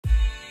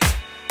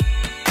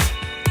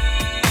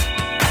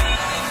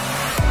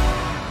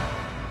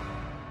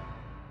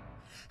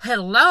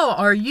Hello,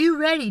 are you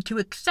ready to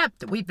accept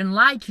that we've been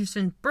lied to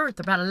since birth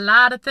about a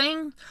lot of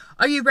things?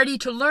 Are you ready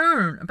to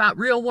learn about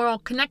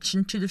real-world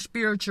connection to the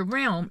spiritual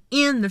realm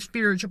in the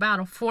spiritual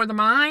battle for the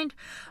mind?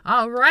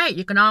 Alright,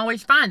 you can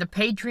always find the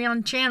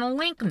Patreon channel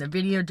link in the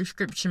video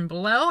description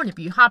below, and if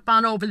you hop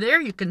on over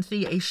there, you can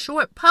see a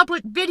short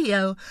public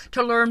video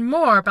to learn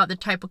more about the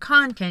type of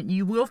content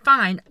you will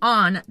find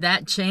on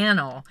that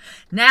channel.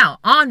 Now,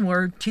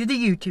 onward to the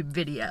YouTube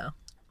video.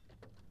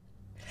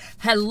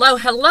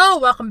 Hello,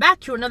 welcome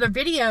back to another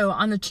video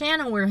on the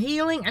channel where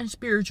healing and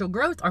spiritual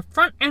growth are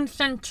front and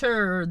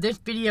center. This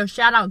video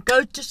shout out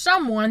goes to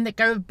someone that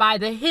goes by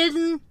the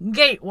Hidden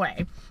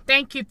Gateway.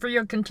 Thank you for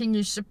your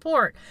continued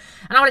support.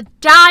 And I want to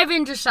dive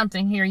into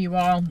something here, you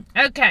all.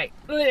 Okay,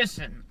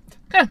 listen.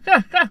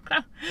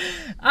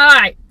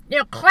 Alright,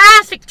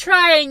 classic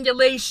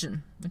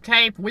triangulation,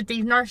 okay, with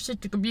these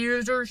narcissistic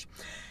abusers.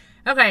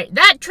 Okay,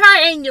 that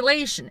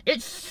triangulation,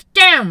 it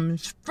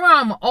stems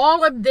from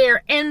all of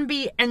their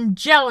envy and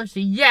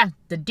jealousy. Yes,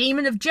 the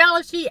demon of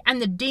jealousy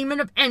and the demon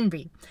of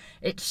envy.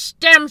 It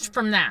stems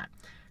from that.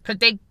 Because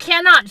they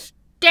cannot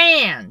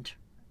stand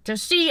to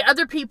see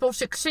other people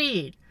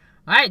succeed.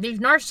 Alright, these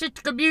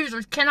narcissistic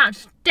abusers cannot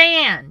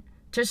stand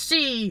to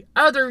see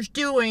others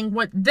doing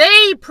what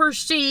they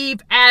perceive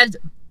as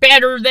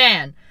better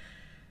than.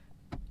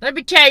 Let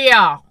me tell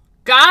y'all,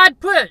 God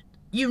put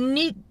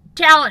unique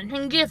talent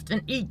and gift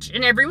in each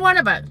and every one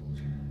of us.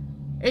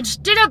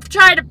 Instead of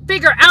trying to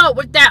figure out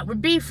what that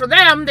would be for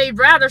them, they'd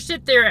rather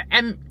sit there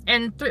and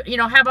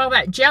have all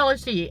that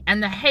jealousy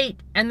and the hate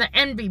and the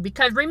envy,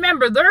 because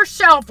remember, they're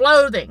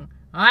self-loathing.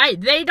 All right,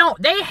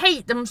 they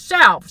hate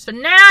themselves, so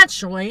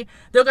naturally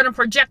they're going to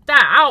project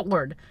that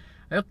outward.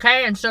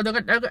 Okay, and so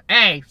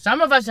hey,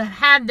 some of us have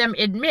had them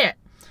admit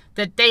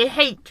that they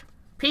hate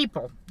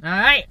people. All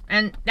right,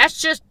 and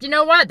that's just, you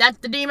know what? That's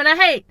the demon of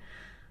hate.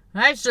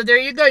 Alright, so there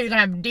you go. You're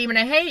going to have demon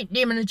of hate,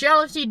 demon of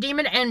jealousy,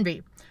 demon of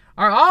envy.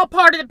 Are all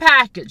part of the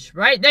package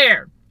right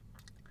there.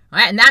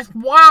 Alright, and that's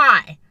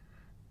why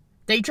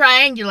they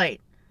triangulate.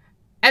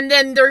 And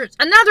then there's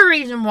another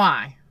reason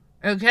why,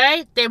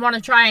 okay, they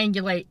want to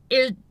triangulate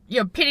is,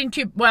 pitting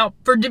two, well,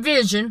 for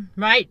division,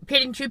 right?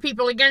 Pitting two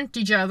people against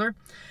each other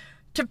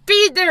to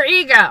feed their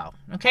ego,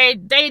 okay?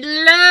 They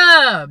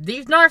love,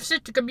 these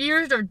narcissistic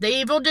abusers, the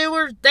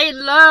evildoers, they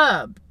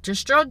love to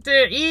stroke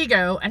their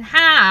ego and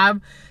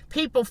have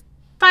people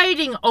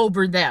fighting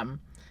over them.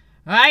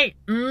 Right?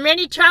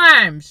 Many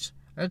times,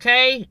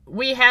 okay,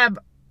 we have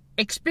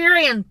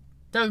experienced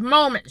those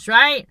moments,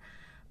 right?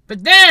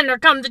 But then there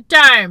comes a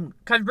time,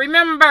 because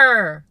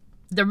remember,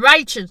 the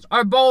righteous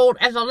are bold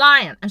as a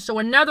lion. And so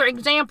another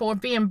example of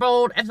being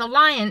bold as a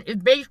lion is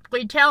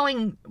basically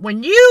telling,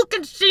 when you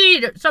can see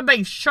that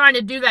somebody's trying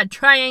to do that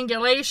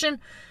triangulation,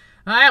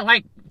 right,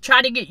 like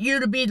try to get you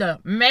to be the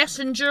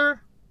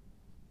messenger,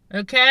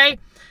 okay?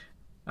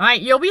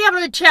 Alright, you'll be able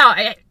to tell.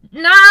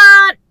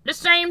 Not the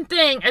same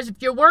thing as if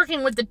you're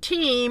working with the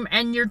team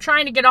and you're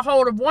trying to get a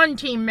hold of one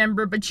team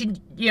member, but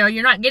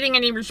you're not getting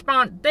any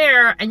response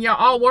there, and you're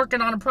all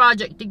working on a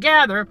project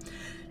together.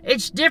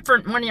 It's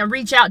different when you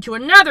reach out to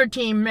another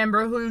team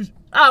member who's,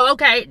 oh,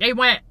 okay, they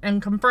went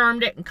and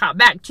confirmed it and got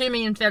back to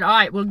me and said,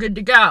 alright, we're good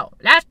to go.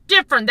 That's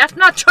different. That's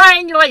not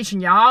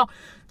triangulation, y'all.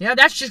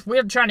 That's just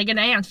weird trying to get an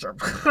answer.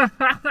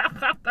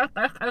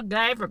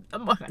 Okay, from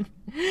someone.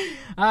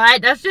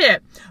 Alright, that's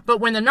it.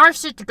 But when the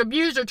narcissistic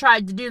abuser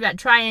tried to do that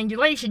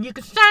triangulation, you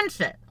can sense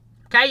it.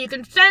 Okay, you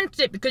can sense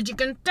it because you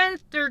can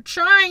sense they're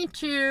trying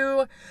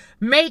to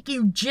make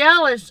you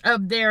jealous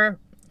of their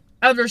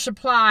other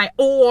supply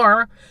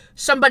or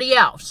somebody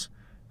else.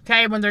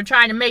 Okay, when they're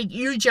trying to make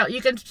you jealous,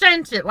 you can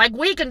sense it. Like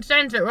we can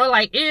sense it. We're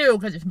like, ew,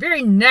 because it's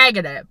very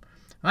negative.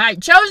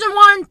 Alright, chosen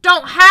ones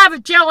don't have a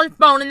jealous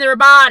bone in their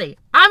body.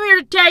 I'm here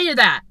to tell you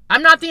that.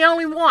 I'm not the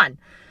only one.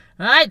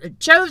 Alright, the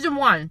chosen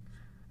one.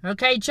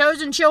 Okay,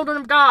 chosen children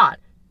of God.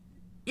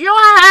 You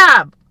don't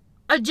have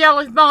a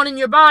jealous bone in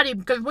your body,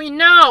 because we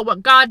know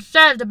what God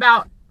says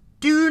about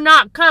do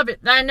not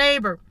covet thy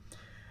neighbor.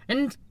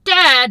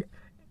 Instead,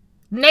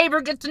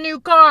 neighbor gets a new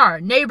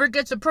car. Neighbor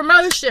gets a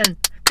promotion.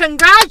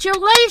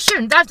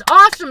 Congratulations. That's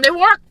awesome. They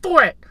worked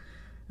for it.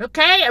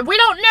 Okay, and we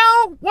don't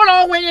know what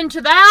all went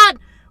into that.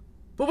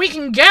 But we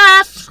can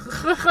guess,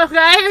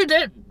 okay,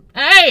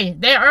 hey,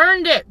 they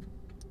earned it.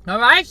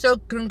 Alright, so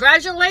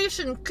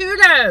congratulations,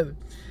 kudos.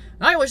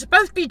 Alright, we're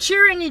supposed to be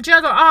cheering each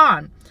other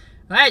on.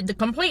 Alright, the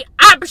complete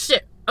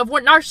opposite of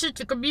what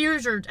narcissistic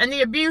abusers and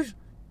the abuse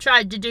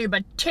tried to do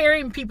by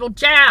tearing people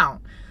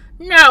down.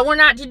 No, we're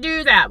not to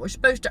do that. We're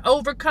supposed to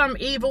overcome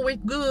evil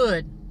with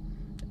good.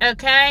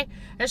 Okay?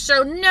 And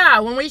so,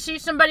 no, when we see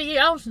somebody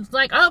else, it's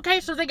like, okay,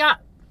 so they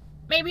got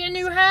maybe a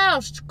new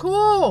house.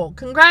 Cool.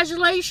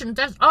 Congratulations.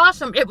 That's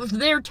awesome. It was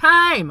their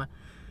time.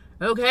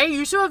 Okay?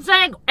 You see what I'm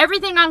saying?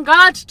 Everything on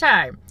God's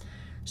time.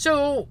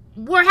 So,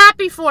 we're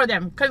happy for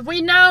them, because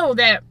we know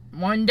that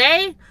one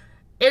day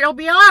it'll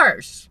be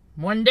ours.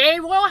 One day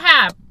we'll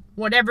have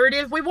whatever it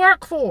is we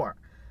work for.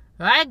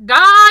 Right?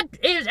 God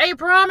is a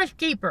promise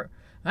keeper.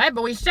 Right?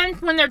 But we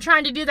sense when they're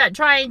trying to do that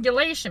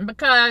triangulation,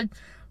 because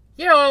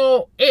you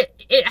know,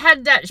 it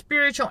had that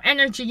spiritual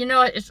energy, you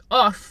know, it's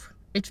off.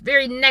 It's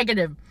very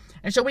negative.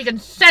 And so we can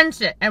sense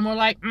it, and we're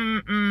like,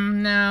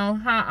 no,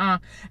 I'm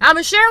going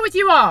to share with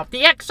you all,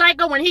 the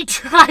ex-psycho, when he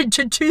tried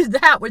to do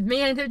that with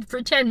me and his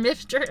pretend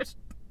mistress.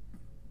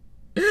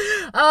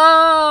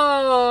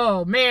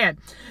 Oh, man.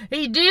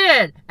 He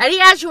did. And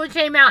he actually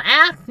came out and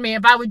asked me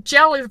if I was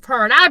jealous of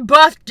her, and I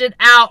busted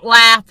out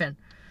laughing.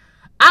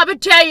 I'm going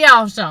to tell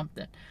y'all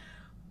something.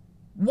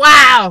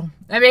 Wow.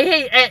 I mean,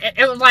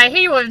 it was like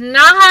he was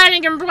not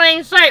hiding in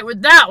plain sight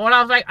with that one.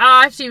 I was like, oh,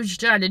 I see what you're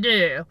trying to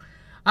do.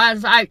 I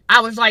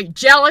was like,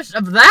 jealous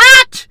of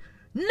that?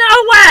 No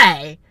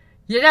way!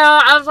 You know,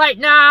 I was like,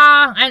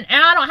 nah, and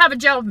I don't have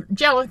a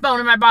jealous bone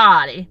in my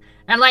body.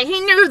 And, like, he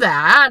knew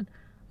that.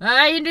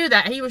 He knew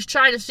that. He was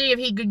trying to see if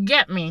he could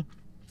get me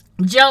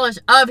jealous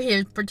of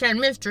his pretend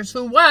mistress,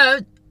 who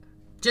was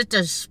just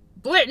a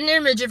splitting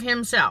image of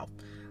himself.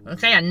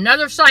 Okay,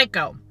 another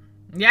psycho.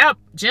 Yep,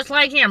 just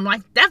like him.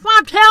 Like, that's what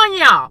I'm telling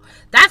y'all.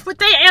 That's what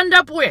they end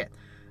up with.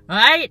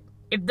 Alright?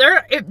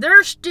 If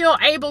they're still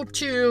able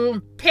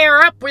to pair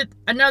up with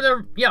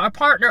another, you know, a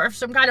partner of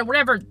some kind of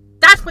whatever,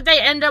 that's what they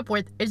end up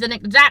with, is an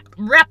exact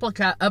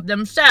replica of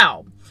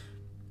themselves.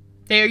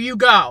 There you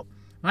go. All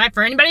right,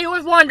 for anybody who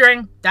was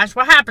wondering, that's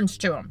what happens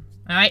to them.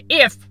 All right,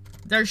 if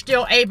they're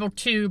still able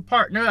to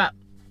partner up,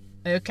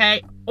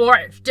 okay, or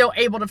still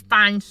able to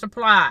find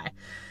supply,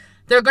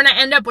 they're going to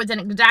end up with an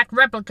exact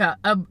replica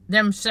of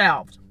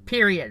themselves.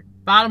 Period.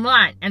 Bottom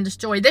line. End of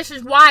story. This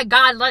is why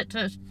God lets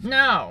us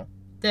know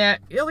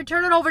that, you know, we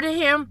turn it over to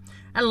Him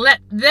and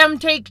let them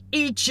take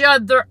each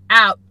other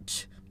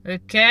out.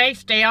 Okay?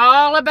 Stay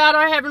all about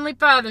our Heavenly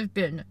Father's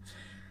business.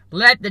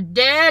 Let the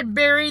dead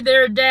bury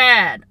their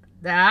dad.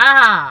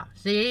 Ah,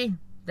 see?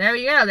 There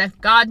you go. That's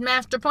God's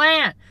master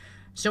plan.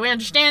 So we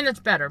understand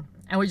this better.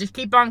 And we just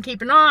keep on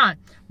keeping on.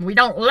 We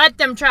don't let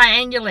them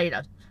triangulate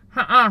us.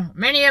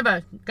 Many of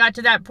us got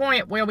to that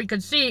point where we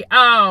could see,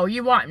 oh,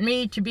 you want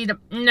me to be the...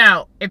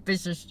 No. If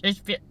it's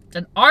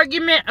an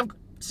argument of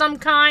some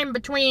kind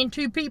between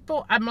two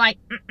people, I'm like,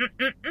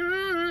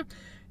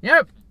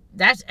 Nope,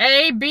 that's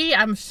A, B,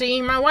 I'm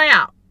seeing my way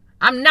out.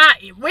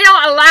 We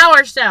don't allow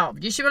ourselves.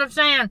 You see what I'm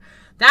saying?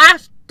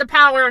 That's the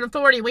power and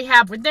authority we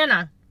have within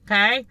us,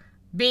 okay?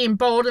 Being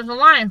bold as a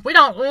lion. We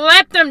don't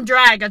let them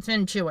drag us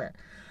into it.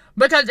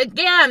 Because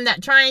again,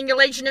 that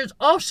triangulation is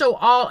also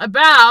all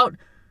about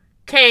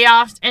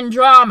chaos and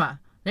drama.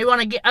 They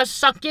want to get us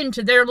sucked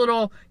into their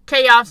little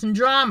chaos and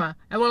drama.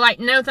 And we're like,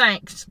 no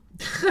thanks.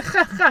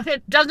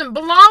 It doesn't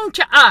belong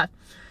to us.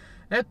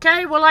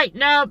 Okay, we're like,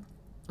 no,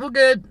 we're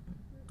good.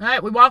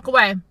 Alright, we walk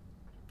away.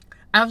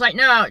 I was like,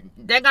 no,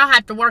 they're going to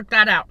have to work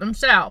that out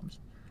themselves.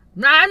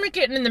 I'm not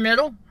getting in the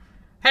middle.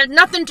 Has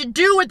nothing to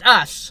do with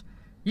us.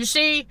 You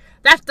see,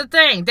 that's the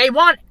thing. They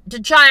want to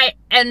try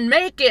and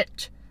make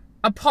it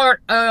a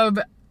part of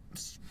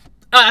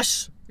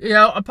us, you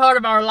know, a part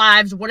of our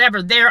lives,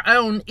 whatever, their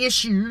own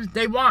issues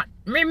they want.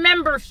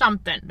 Remember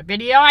something, the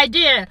video I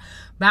did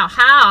about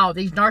how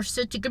these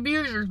narcissistic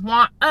abusers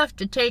want us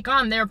to take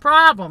on their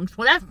problems.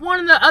 Well, that's one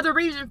of the other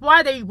reasons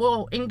why they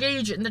will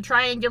engage in the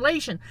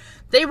triangulation.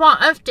 They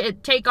want us to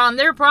take on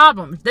their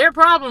problems. Their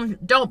problems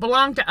don't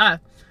belong to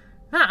us.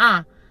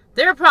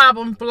 Their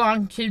problems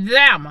belong to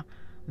them.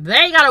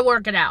 They got to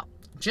work it out,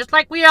 just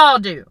like we all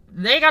do.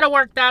 They got to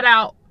work that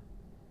out.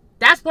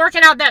 That's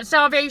working out that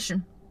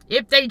salvation,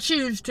 if they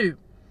choose to.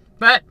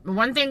 But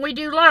one thing we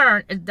do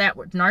learn is that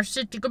with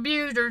narcissistic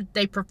abusers,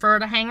 they prefer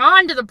to hang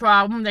on to the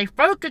problem. They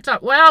focus on,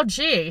 well,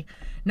 gee,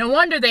 no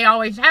wonder they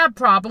always have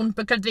problems,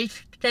 because they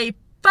stay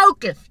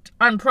focused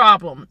on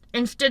problems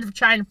instead of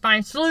trying to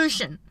find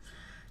solutions.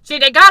 See,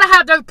 they got to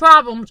have those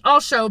problems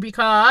also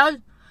because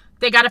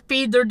they got to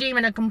feed their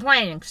demon of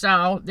complaining.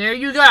 So, there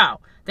you go.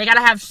 They got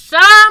to have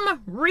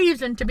some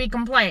reason to be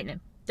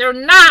complaining. They're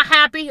not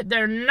happy.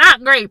 They're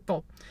not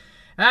grateful.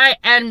 Alright,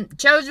 and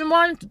chosen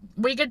ones,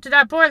 we get to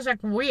that point, it's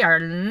like, we are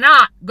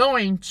not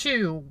going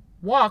to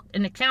walk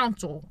in the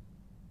counsel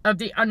of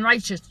the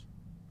unrighteous.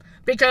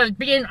 Because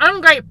being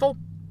ungrateful,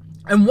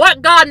 and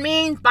what God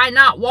means by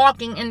not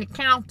walking in the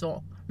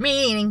counsel,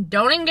 meaning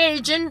don't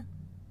engage in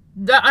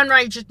the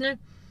unrighteousness,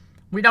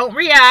 we don't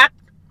react,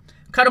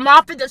 cut them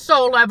off at the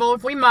soul level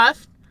if we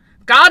must.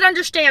 God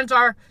understands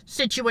our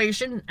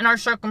situation and our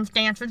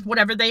circumstances,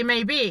 whatever they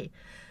may be.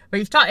 But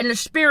He's taught in the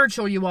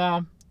spiritual, you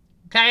all.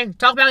 Okay,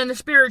 talk about in the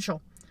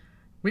spiritual.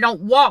 We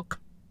don't walk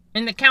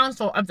in the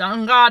counsel of the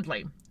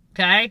ungodly.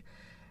 Okay,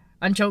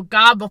 until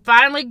God will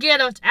finally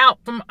get us out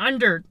from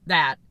under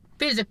that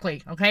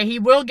physically. Okay, He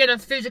will get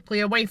us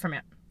physically away from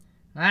it.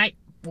 Alright,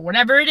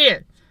 whatever it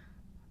is.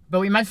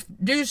 But we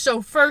must do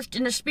so first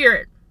in the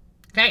spirit.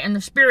 Okay, in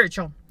the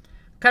spiritual.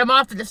 Cut them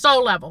off at the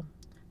soul level.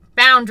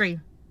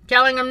 Boundary.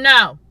 Telling them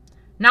no.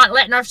 Not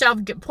letting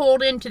ourselves get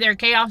pulled into their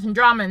chaos and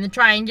drama in the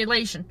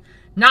triangulation.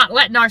 Not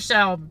letting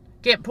ourselves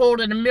get pulled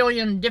in a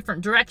million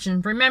different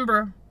directions.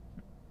 Remember,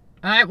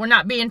 alright, we're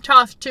not being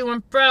tossed to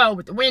and fro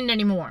with the wind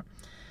anymore.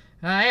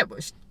 Alright,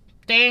 we're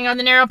staying on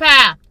the narrow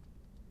path.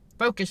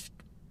 Focused.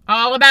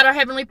 All about our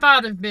Heavenly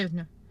Father's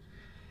business.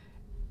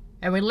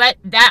 And we let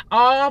that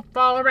all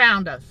fall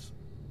around us.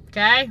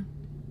 Okay?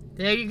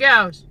 There you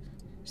go.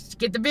 Just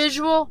get the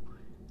visual.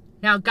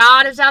 Now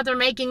God is out there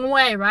making a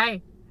way,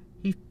 right?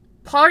 He's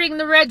parting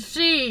the Red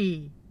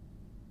Sea.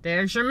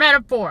 There's your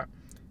metaphor.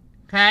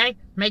 Okay?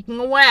 Making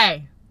a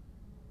way.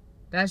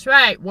 That's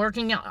right.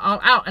 Working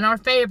out in our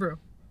favor.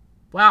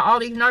 While all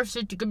these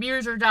narcissistic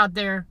abusers out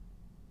there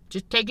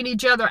just taking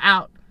each other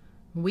out.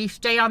 We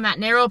stay on that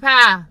narrow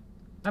path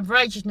of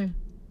righteousness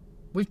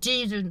with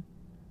Jesus,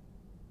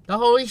 the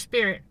Holy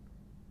Spirit,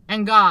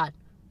 and God.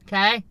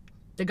 Okay?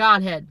 The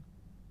Godhead.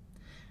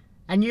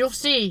 And you'll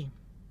see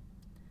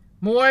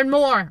more and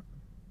more,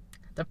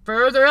 the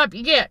further up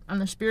you get on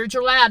the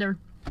spiritual ladder,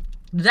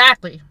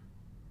 exactly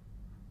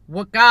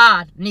what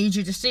God needs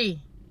you to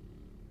see.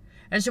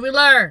 And so we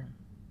learn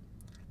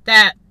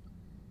that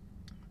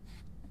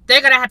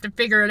they're going to have to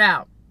figure it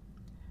out.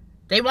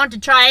 They want to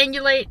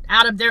triangulate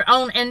out of their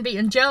own envy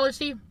and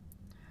jealousy,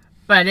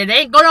 but it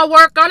ain't going to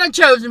work on a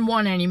chosen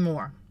one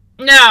anymore.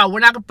 No, we're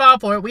not going to fall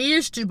for it. We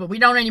used to, but we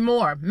don't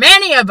anymore.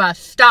 Many of us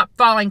stopped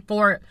falling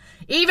for it,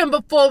 even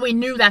before we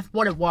knew that's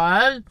what it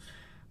was.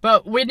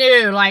 But we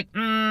knew, like,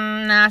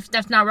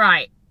 that's not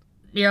right.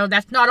 You know,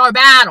 that's not our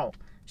battle.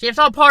 See, it's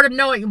all part of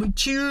knowing we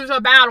choose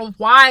our battles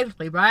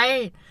wisely,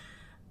 right?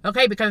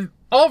 Okay, because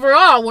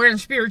overall, we're in a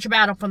spiritual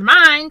battle for the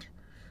mind,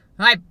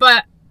 right?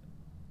 But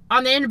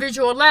on the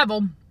individual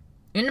level,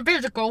 in the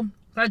physical,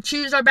 we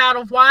choose our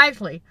battles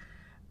wisely.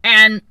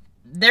 And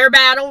their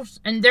battles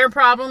and their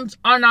problems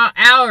are not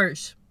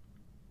ours.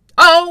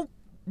 Oh,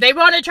 they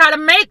want to try to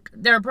make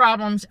their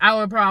problems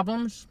our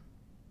problems,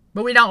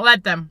 but we don't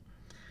let them.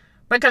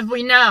 Because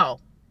we know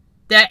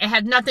that it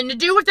has nothing to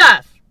do with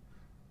us.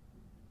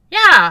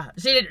 Yeah,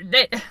 see,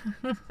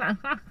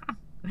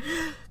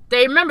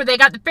 they remember they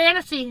got the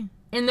fantasy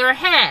in their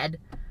head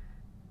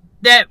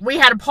that we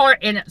had a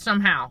part in it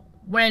somehow,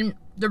 when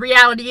the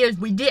reality is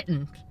we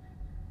didn't.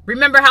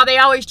 Remember how they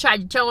always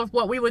tried to tell us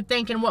what we were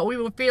thinking, what we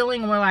were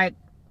feeling, and we're like,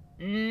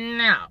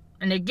 no.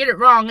 And they get it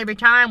wrong every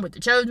time with the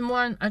chosen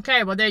one.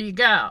 Okay, well, there you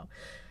go.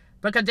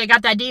 Because they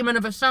got that demon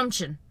of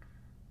assumption.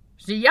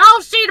 So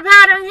y'all see the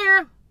pattern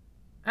here?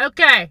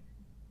 Okay.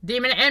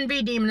 Demon of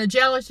envy, demon of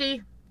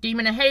jealousy,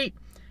 demon of hate,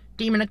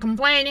 demon of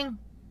complaining.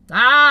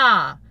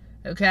 Ah,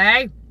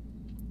 okay.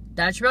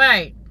 That's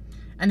right.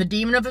 And the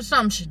demon of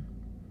assumption.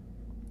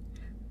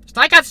 It's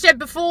like I've said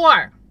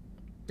before,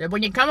 that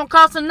when you come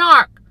across a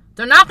narc,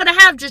 they're not going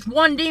to have just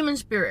one demon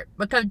spirit,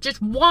 because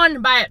just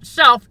one by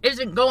itself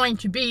isn't going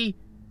to be,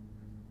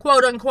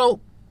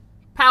 quote-unquote,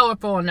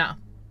 powerful enough.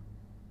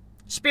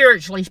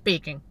 Spiritually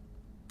speaking.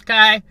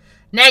 Okay?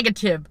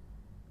 Negative.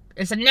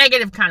 It's a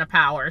negative kind of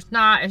power. It's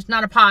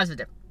not a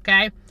positive.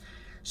 Okay?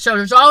 So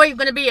there's always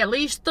going to be at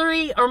least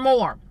 3 or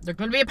more. There's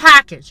going to be a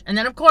package. And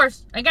then, of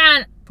course,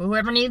 again, for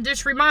whoever needs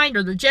this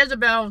reminder, the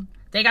Jezebel,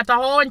 they got the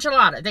whole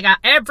enchilada. They got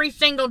every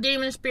single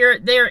demon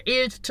spirit there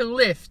is to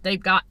lift.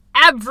 They've got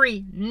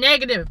every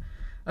negative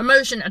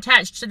emotion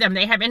attached to them.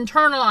 They have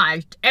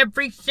internalized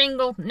every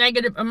single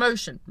negative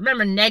emotion.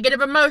 Remember,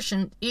 negative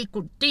emotion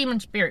equals demon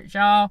spirits,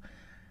 y'all.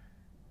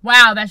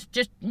 Wow, that's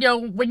just, you know,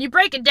 when you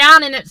break it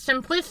down in its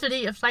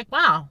simplicity, it's like,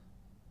 wow.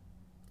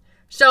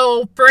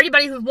 So, for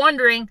anybody who's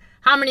wondering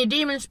how many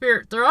demon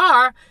spirits there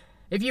are,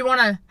 if you want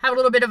to have a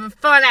little bit of a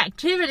fun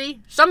activity,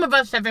 some of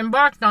us have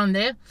embarked on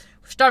this.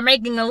 Start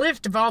making a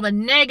list of all the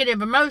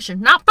negative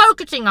emotions. Not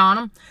focusing on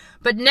them,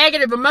 but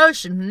negative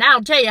emotions. And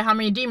that'll tell you how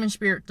many demon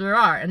spirits there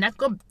are. And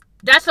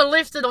that's a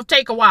list that'll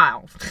take a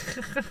while.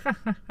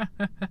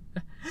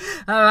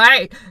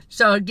 Alright?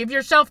 So give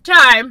yourself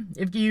time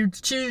if you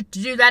choose to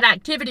do that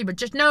activity. But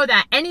just know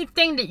that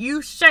anything that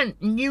you sense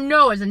and you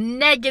know is a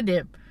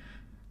negative,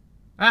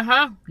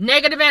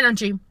 negative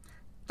energy,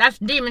 that's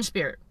demon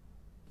spirit.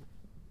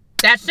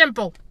 That's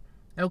simple.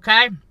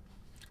 Okay?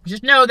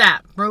 Just know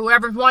that, for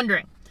whoever's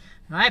wondering.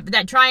 Alright, but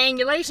that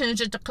triangulation is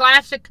just a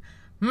classic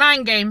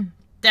mind game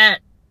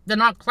that the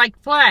narcs like to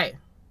play.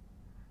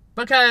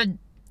 Because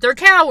they're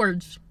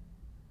cowards.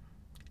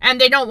 And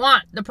they don't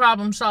want the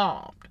problem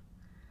solved.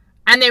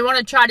 And they want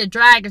to try to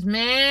drag as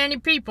many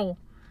people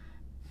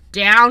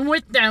down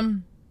with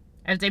them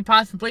as they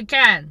possibly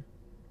can.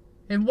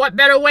 And what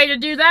better way to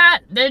do that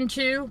than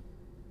to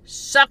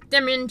suck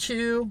them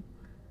into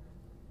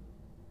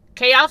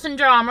chaos and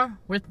drama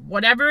with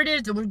whatever it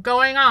is that was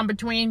going on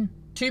between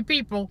two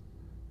people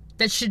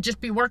that should just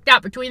be worked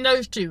out between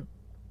those two.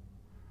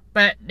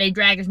 But they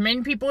drag as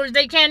many people as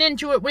they can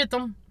into it with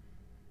them.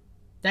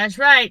 That's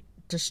right.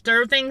 To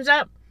stir things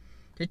up.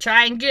 To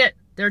try and get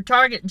their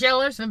target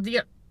jealous of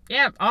the...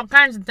 Yeah, all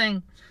kinds of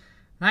things.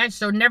 Alright,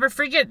 so never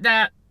forget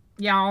that,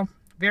 y'all.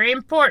 Very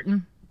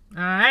important.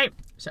 Alright.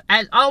 So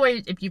as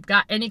always, if you've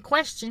got any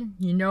question,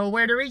 you know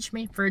where to reach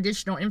me for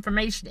additional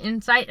information,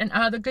 insight, and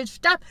other good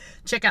stuff.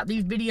 Check out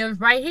these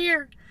videos right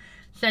here.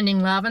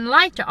 Sending love and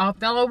light to all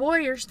fellow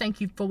warriors.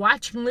 Thank you for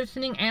watching,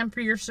 listening, and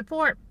for your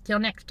support. Till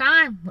next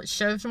time, let's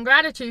show some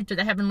gratitude to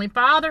the Heavenly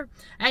Father.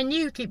 And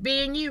you keep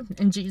being you.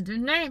 In Jesus'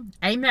 name,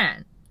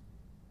 amen.